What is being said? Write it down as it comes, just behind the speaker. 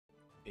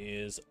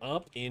is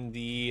up in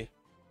the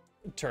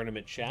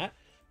tournament chat.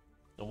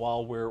 And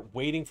while we're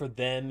waiting for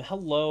them,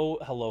 hello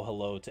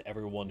to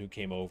everyone who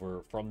came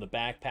over from the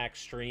backpack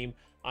stream.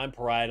 I'm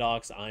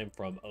Pariahdox. I'm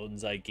from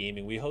Onsite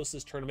Gaming. We host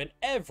this tournament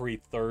every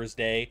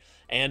Thursday.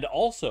 And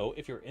also,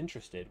 if you're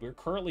interested, we're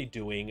currently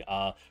doing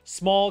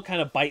small,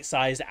 kind of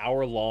bite-sized,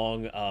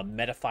 hour-long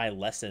Metafy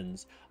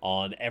lessons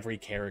on every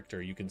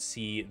character. You can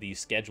see the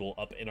schedule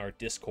up in our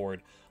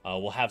Discord.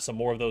 We'll have some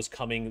more of those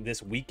coming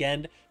this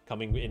weekend,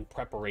 coming in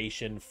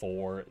preparation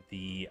for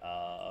the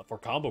for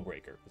Combo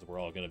Breaker, because we're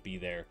all going to be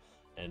there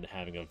and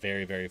having a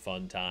very, very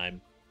fun time.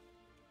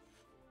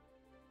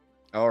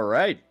 All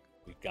right.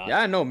 We got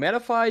yeah, no,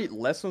 Metafy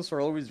lessons are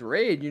always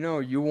great. You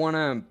know, you want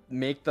to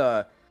make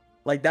the,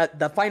 like,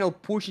 that final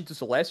push into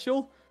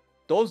Celestial.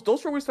 Those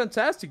are always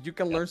fantastic. You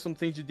can learn some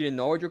things you didn't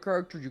know about your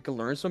character. You can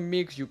learn some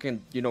mix. You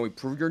can, you know,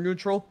 improve your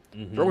neutral.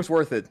 They're always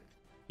worth it.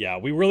 Yeah,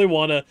 we really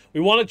want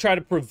to try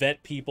to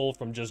prevent people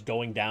from just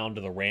going down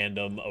to the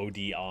random OD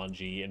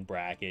Anji and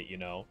bracket, you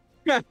know.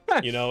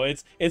 You know,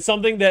 it's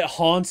something that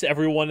haunts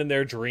everyone in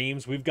their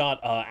dreams. We've got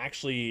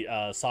actually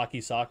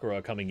Saki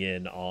Sakura coming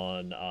in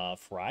on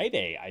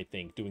Friday, I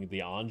think, doing the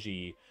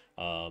Anji,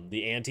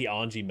 the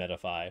anti-Anji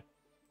Metafy.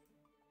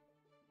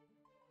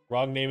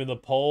 Wrong name in the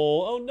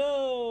poll. Oh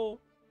no!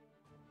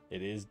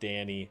 It is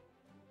Dany.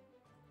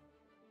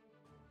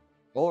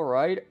 All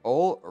right,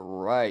 all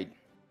right.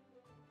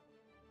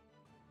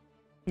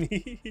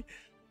 I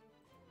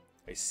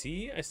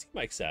see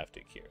Mike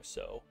Saftig here,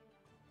 so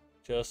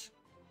just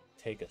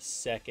take a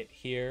second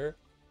here.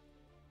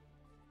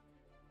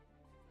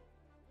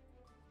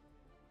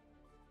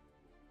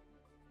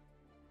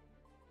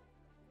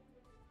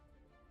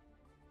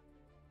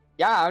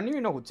 Yeah, I don't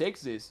even know who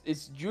takes this.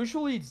 It's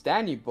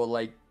Dany, but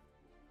like,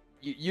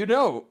 you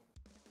know,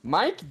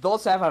 Mike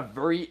does have a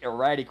very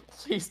erratic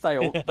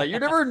playstyle that you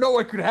never know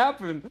what could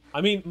happen. I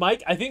mean,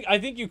 Mike, I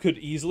think you could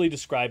easily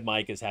describe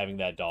Mike as having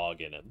that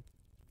dog in him,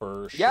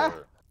 for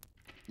sure.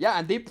 Yeah,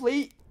 and they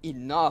play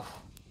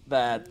enough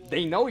that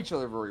they know each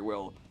other very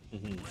well.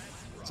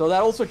 So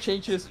that also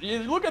changes. You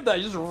look at that,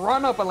 you just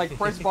run up and like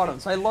press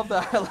buttons. I love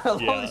that. I love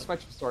these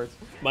matchup starts.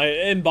 My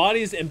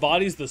embodies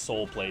the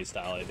soul play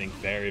style, I think,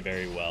 very,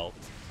 very well.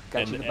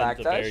 Catching and the back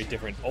a dash. very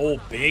different. Oh,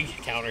 big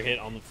counter hit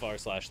on the far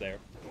slash there.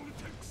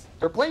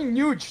 They're playing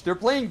Nuge. They're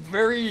playing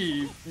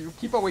very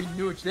keep away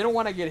Nuge. They don't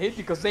want to get hit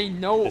because they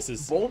know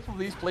both of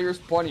these players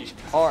punish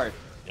hard.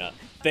 Yeah.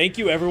 Thank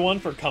you everyone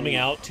for coming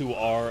out to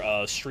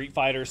our Street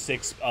Fighter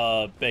 6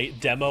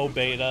 demo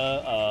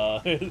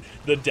beta,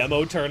 the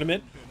demo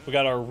tournament. We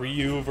got our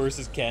Ryu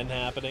versus Ken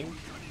happening.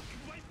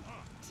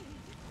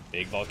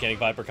 Big Volcanic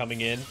Viper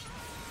coming in.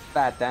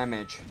 Fat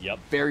damage. Yep.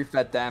 Very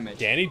fat damage.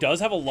 Dany does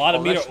have a lot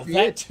of meter.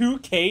 That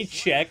 2K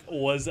check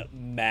was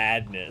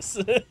madness.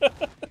 It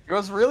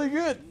was really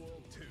good.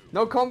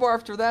 No combo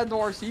after that, no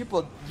RC,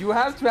 but you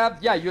have to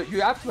have,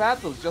 you have to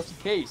have those just in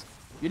case.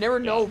 You never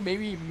know,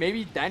 maybe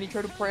Dany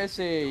tried to press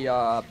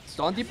a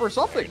stun deep or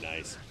something. Very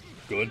nice.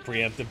 Good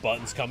preemptive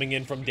buttons coming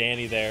in from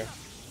Dany there.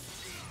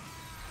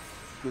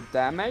 Good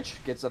damage,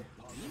 gets a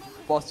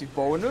positive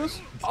bonus.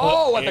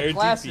 Oh, what a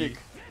classic.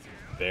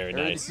 Very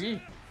nice.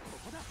 A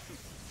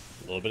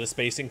little bit of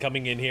spacing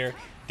coming in here.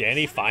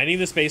 Dany finding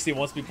the space he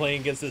wants to be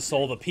playing against his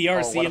soul. The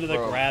PRC into the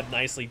grab,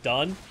 nicely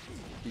done.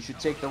 You should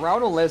take the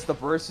round unless the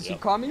burst is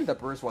incoming. The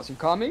burst wasn't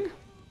coming.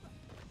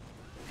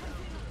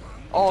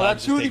 Oh,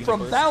 that's shooting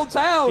from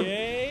downtown.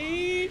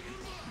 Okay.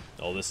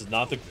 Oh, this is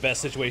not the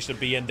best situation to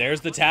be in.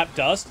 There's the tap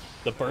dust.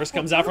 The burst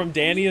comes out from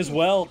Dany as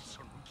well.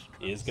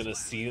 He is going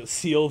to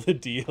seal the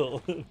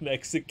deal.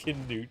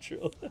 Mexican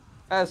neutral.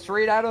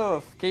 Straight out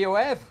of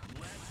KOF.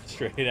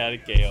 Straight out of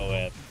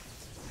KOF.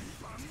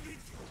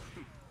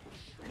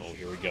 Oh,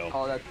 here we go.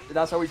 Oh,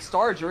 that's how it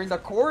started during the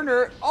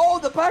corner. Oh,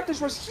 the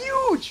backdash was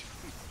huge.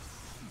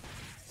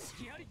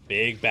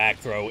 Big back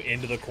throw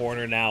into the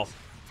corner now.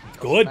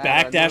 Good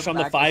backdash on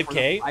the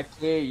 5K.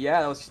 5K,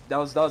 yeah, that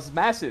was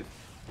massive.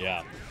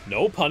 Yeah,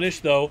 no punish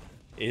though.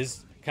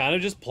 Is kind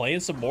of just playing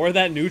some more of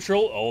that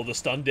neutral. Oh, the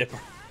stun dipper.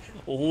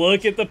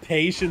 Look at the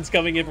patience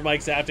coming in from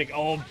Mike Saftig.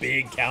 Oh,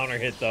 big counter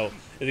hit though.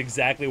 Is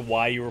exactly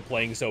why you were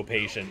playing so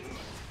patient.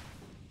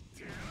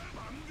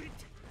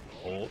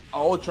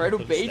 Oh, try to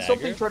bait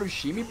something. Try to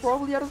shimmy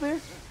probably out of there.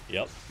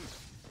 Yep.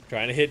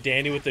 Trying to hit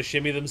Dany with the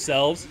shimmy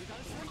themselves.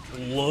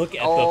 Look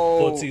at the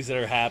footsies that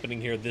are happening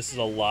here. This is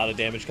a lot of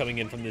damage coming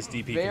in from this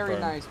DP. Very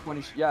nice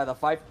punish. Yeah, the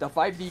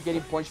 5D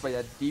getting punched by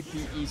that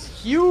DP is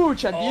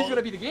huge, and this is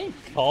gonna be the game.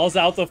 Calls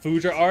out the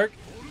Fuja arc.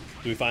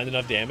 Do we find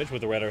enough damage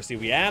with the red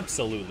RC? We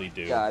absolutely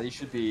do. Yeah, it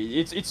should be.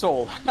 It's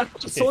all.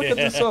 Just so can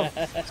do some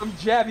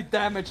jabby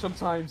damage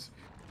sometimes.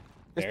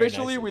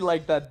 Especially with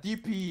like that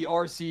DP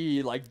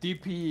RC, like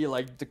DP,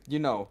 like you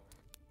know.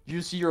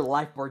 You see your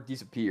life bar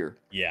disappear.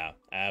 Yeah,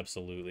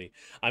 absolutely.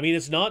 I mean,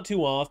 it's not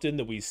too often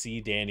that we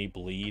see Dany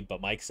bleed, but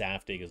Mike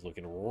Saftig is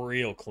looking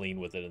real clean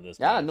with it in this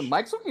match. No,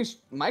 Mike's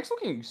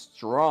looking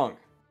strong.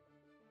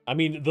 I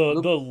mean, the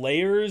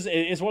layers,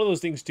 it's one of those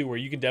things too where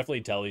you can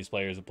definitely tell these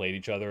players have played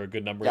each other a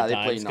good number of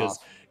times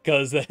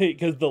because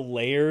the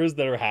layers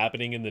that are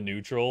happening in the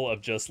neutral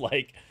of just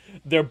like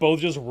they're both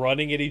just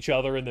running at each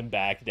other and then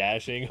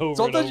backdashing over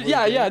Sometimes, and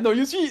over again. no,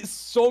 you see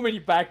so many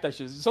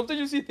backdashes. Sometimes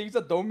you see things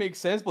that don't make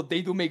sense, but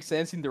they do make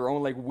sense in their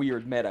own like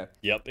weird meta.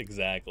 Yep,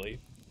 exactly.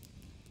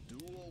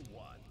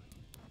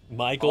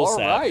 Michael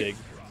Saftig. Right.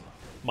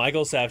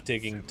 Michael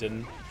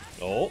Saftigington.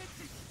 Oh.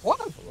 What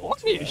a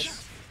punish!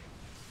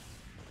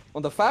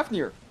 On the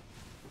Fafnir.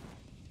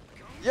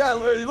 Yeah,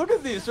 look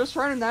at this. Just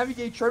trying to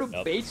navigate, try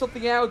to bait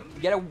something out,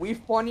 get a whiff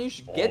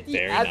punish, get the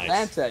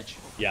advantage.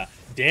 Nice. Yeah,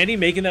 Dany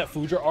making that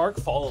Fuja arc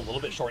fall a little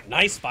bit short.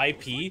 Nice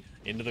 5P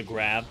into the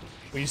grab.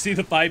 When you see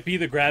the 5P,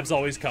 the grab's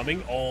always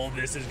coming. Oh,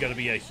 this is going to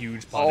be a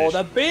huge punish. Oh,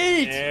 the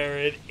bait! There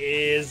it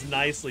is.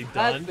 Nicely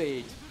done. That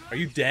bait. Are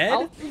you dead?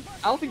 I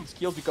don't think it's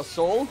killed because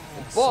Soul,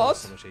 but...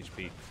 So much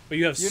HP. But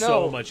you have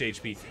so much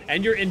HP.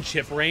 And you're in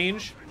chip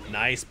range.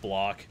 Nice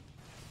block.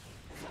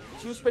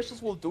 2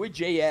 specials will do it,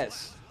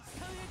 JS.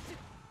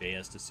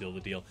 JS to seal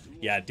the deal.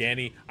 Yeah,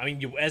 Dany, I mean,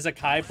 you as a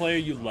Kai player,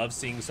 you love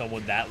seeing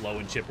someone that low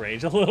in chip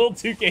range. A little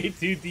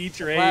 2K2D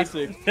trade.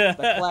 Classic.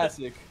 The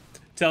classic.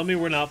 Tell me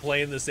we're not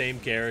playing the same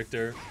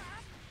character.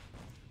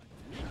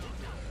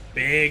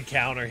 Big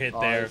counter hit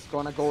there. It's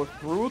gonna go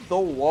through the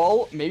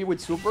wall, maybe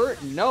with super.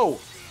 No.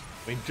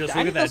 I mean, just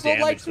look at that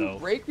damage, like though. To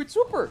break with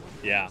super.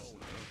 Yeah,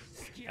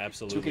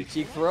 absolutely. 2K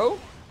cheek throw.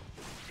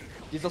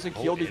 This doesn't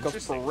kill because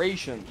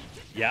Paration.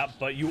 Yeah,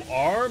 but you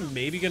are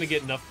maybe gonna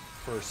get enough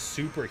for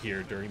super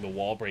here during the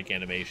wall break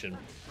animation.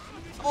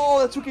 Oh,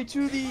 that's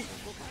 2K2D.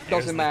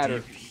 Doesn't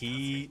matter.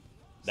 DP.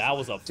 That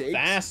was a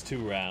fast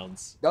 2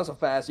 rounds. That was a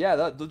fast,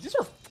 yeah. These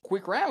are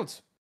quick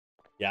rounds.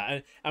 Yeah,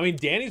 I mean,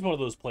 Danny's one of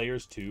those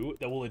players, too,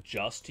 that will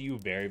adjust to you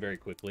very, very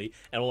quickly,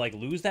 and will, like,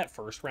 lose that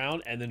first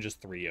round and then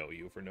just 3-0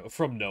 you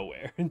from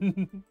nowhere.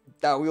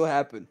 That will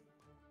happen.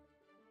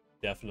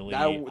 Definitely.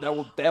 That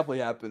will definitely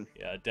happen.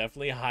 Yeah,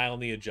 definitely high on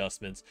the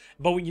adjustments.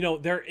 But, you know,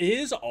 there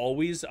is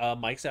always,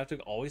 Mike Saftig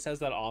always has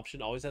that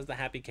option, always has the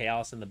happy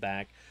chaos in the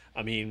back.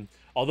 I mean,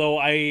 although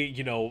I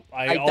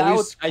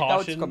always caution. I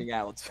doubt it's coming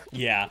out.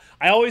 Yeah,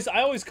 I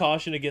always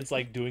caution against,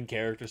 like, doing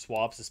character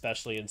swaps,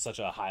 especially in such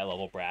a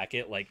high-level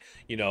bracket. Like,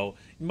 you know,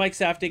 Mike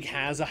Saftig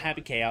has a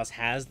happy chaos,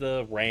 has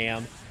the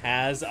Ram,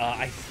 has,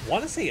 I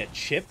want to say a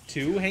chip,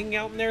 too, hanging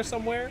out in there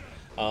somewhere.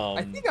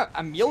 I think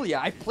Amelia.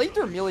 I played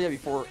their Amelia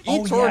before.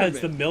 Yeah, it's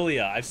the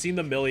Milia. I've seen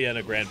the Milia in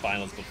a grand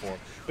finals before.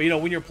 But, you know,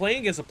 when you're playing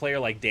against a player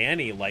like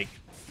Dany, like,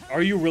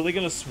 are you really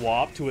going to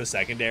swap to a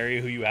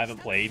secondary who you haven't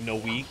played in a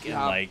week? And,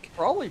 like...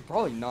 Probably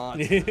not.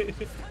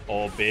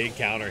 Oh, big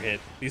counter hit.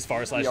 These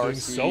far slash doing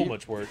so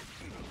much work.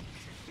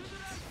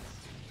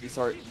 These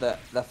are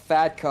the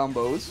fat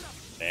combos.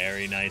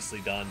 Very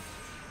nicely done.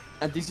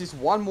 And this is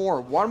one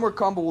more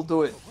combo will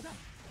do it.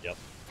 Yep.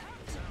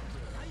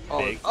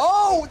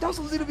 Oh, that was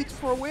a little bit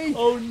far away.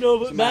 Oh no,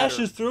 but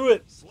mashes through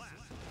it.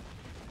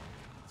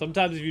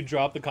 Sometimes if you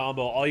drop the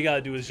combo, all you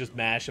gotta do is just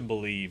mash and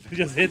believe.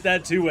 Just hit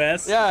that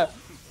 2S. Yeah,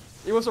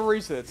 it was a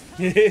reset.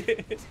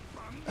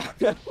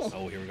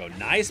 Oh, here we go.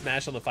 Nice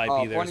mash on the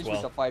 5P there as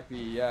well. With the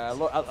 5P, yeah.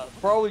 I'll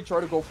probably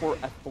try to go for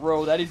a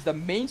throw. That is the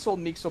main soul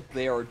mix-up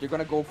there. They're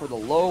gonna go for the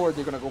low, or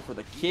they're gonna go for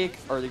the kick,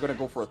 or they're gonna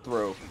go for a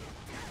throw.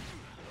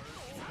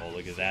 Oh,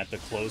 look at that. The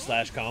close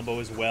slash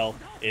combo as well.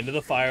 Into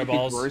the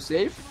fireballs. Keep it very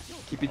safe.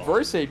 Keep it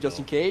very safe just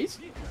in case.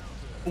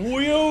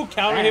 Ooh,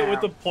 counter hit with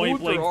the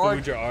point blank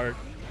Fuja arc.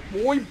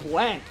 Point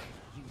blank.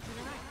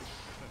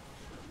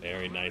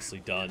 Very nicely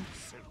done.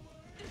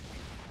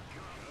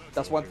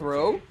 That's one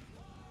throw.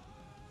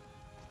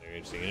 Very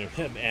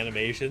interesting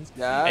animations.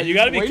 Yeah, and you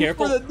gotta be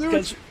careful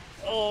because,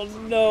 oh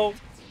no.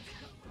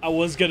 I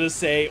was gonna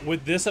say,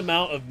 with this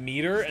amount of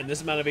meter and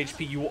this amount of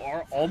HP, you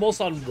are almost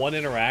on one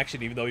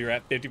interaction, even though you're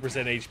at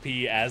 50%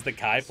 HP as the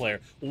Kai player.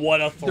 What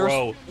a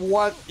throw!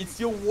 It's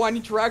still one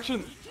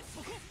interaction.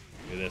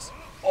 Look at this.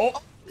 Oh,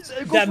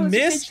 that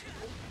miss!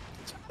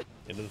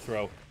 Into the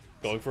throw,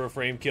 going for a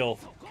frame kill.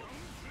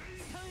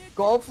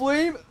 Golf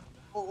Flame.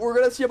 We're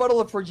gonna see about all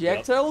the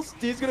projectiles.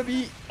 This is gonna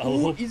be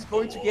who is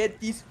going to get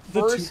this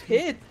first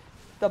hit.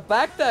 The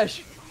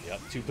backdash.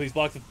 Yep. 2 please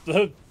block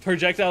the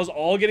projectiles,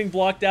 all getting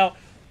blocked out.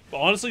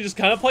 Honestly, just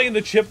kind of playing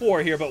the chip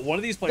war here, but one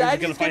of these players is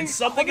going to find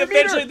something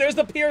eventually. There's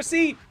the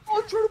PRC.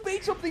 Oh, try to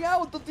bait something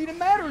out. That didn't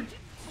matter.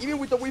 Even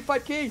with the Wii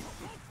 5K.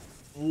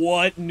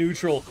 What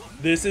neutral?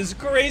 This is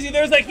crazy.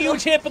 There's that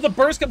huge hit, but the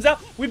burst comes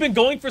out. We've been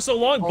going for so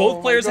long.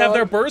 Both players have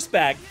their burst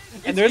back.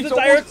 And there's the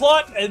Dire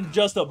Clot and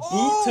just a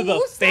boot to the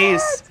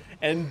face.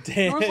 And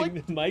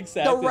dang, Mike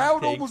Saftig the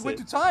round almost went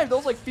to time. There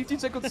was like 15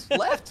 seconds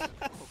left.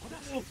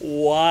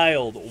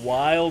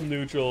 Wild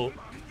neutral.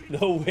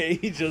 The way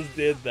he just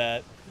did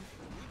that.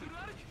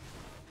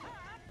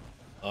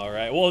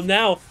 Alright, well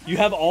now you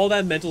have all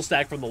that mental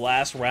stack from the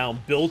last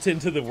round built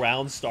into the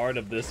round start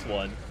of this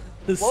one.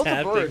 The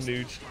Saftig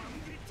nooch.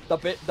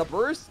 The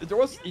burst, there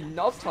was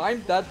enough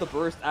time that the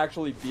burst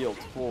actually built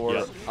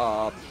for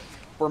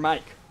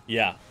Mike.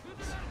 Yeah.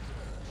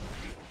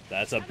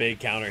 That's a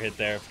big counter hit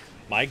there.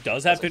 Mike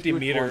does have 50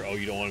 meter. Oh,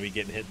 you don't want to be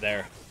getting hit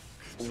there.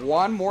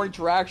 One more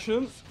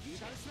interaction.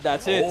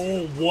 That's it.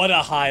 Oh, what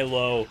a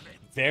high-low.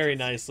 Very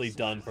nicely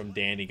done from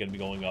Dany. Going to be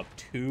going up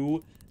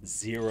 2-0.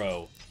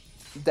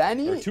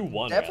 Dany Or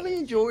 2-1, definitely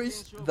rather.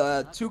 enjoys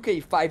the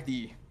 2K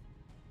 5D.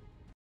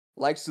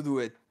 Likes to do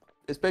it,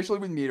 especially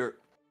with meter.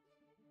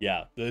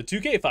 Yeah, the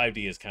 2K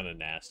 5D is kind of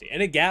nasty.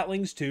 And it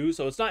Gatlings too,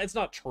 so it's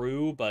not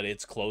true, but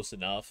it's close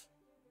enough.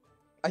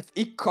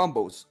 It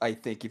combos, I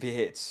think, if it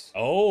hits.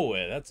 Oh,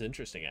 that's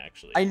interesting,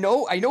 actually. I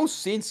know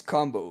Sin's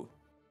combo.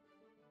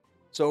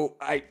 So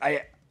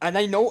I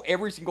know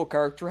every single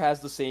character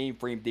has the same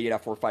frame data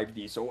for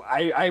 5D. So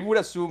I would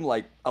assume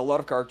like a lot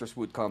of characters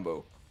would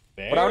combo.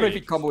 But I don't know if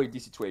it combo in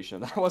this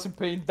situation. I wasn't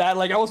paying that,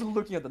 like I wasn't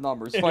looking at the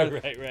numbers. But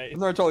right. I'm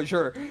not totally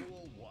sure. Very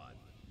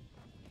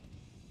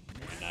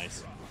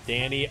nice.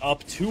 Dany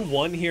up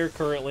 2-1 here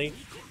currently.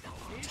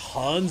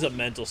 Tons of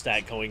mental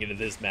stat going into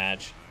this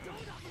match.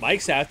 Mike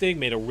Saftig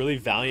made a really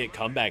valiant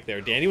comeback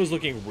there. Dany was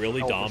looking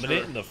really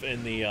dominant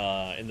in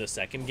the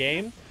second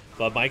game,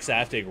 but Mike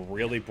Saftig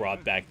really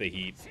brought back the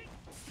heat.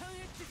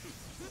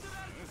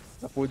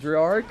 The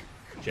Fudry arc,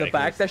 the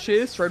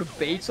backdashes, try to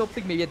bait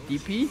something, maybe a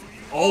DP.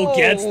 Oh,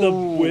 gets the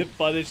whip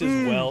punish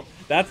as well.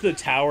 That's the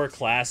tower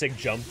classic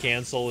jump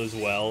cancel as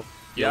well.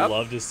 You'll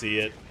love to see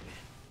it.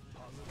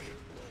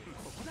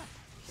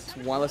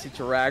 One less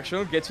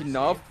interaction gets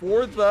enough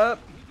for the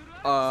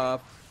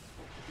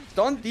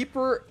Stun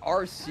Deeper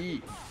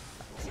RC.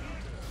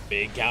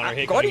 Big counter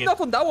hit. Got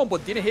enough on that one,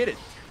 but didn't hit it.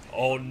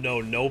 Oh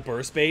no, no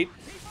burst bait.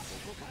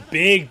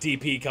 Big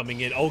DP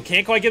coming in. Oh,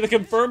 can't quite get the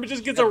confirm. It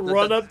just gets a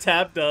run up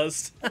tap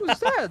dust. What was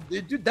that?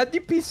 Dude, that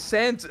DP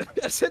sent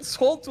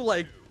Soul to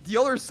like the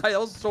other side.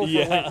 That was so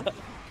far away.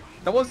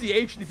 That was the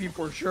HDP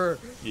for sure.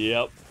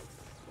 Yep.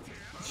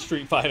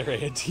 Street Fighter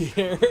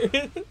anti-air.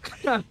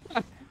 Oh,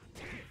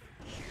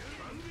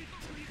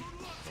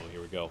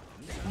 here we go.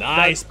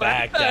 Nice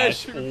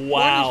backdash.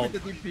 Wow.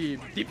 With the DP.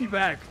 DP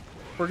back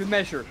for good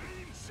measure.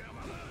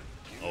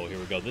 Oh, here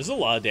we go. This is a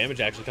lot of damage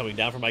actually coming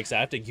down from Mike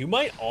Saftig. You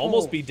might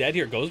almost be dead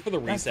here. Goes for the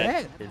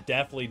reset. You're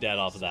definitely dead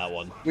off of that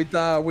one. With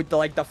the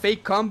like the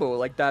fake combo,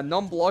 like the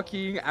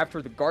non-blocking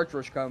after the guard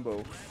rush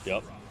combo.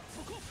 Yep.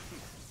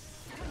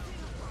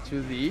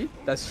 2D.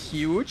 That's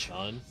huge.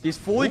 Done. He's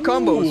fully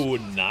combos. Ooh,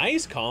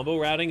 nice combo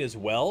routing as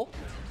well.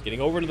 Getting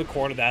over to the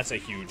corner. That's a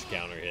huge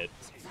counter hit.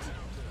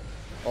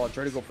 Oh,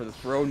 try to go for the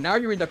throw. Now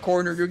you're in the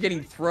corner. You're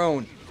getting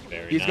thrown.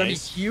 Very He's nice. gonna be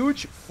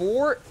huge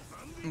for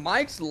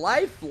Mike's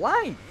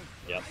lifeline.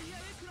 Yep,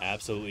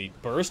 absolutely.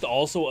 Burst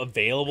also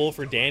available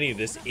for Dany.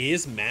 This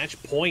is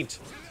match point.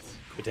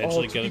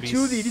 Potentially going to be...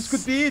 2D. This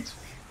could be it.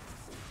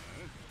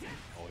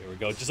 Oh, here we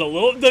go. Just a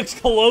little... The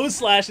close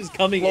slash is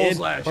coming in.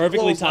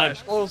 Perfectly timed.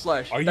 Close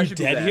slash. Are you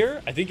dead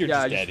here? I think you're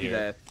just dead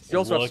here. You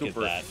also Look have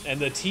super. at that. And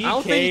the TK I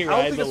don't think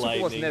ride the the super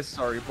was lightning.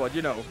 necessary, but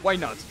you know, why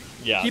not?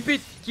 Yeah. Keep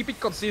it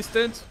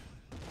consistent.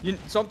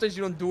 Sometimes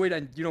you don't do it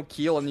and you don't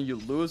kill and then you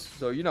lose.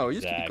 So, you know,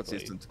 you just keep it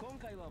consistent.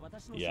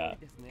 Yeah.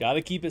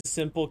 Gotta keep it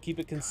simple, keep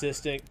it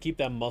consistent, keep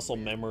that muscle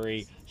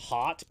memory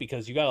hot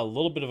because you got a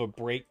little bit of a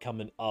break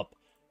coming up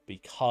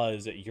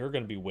because you're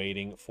going to be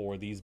waiting for these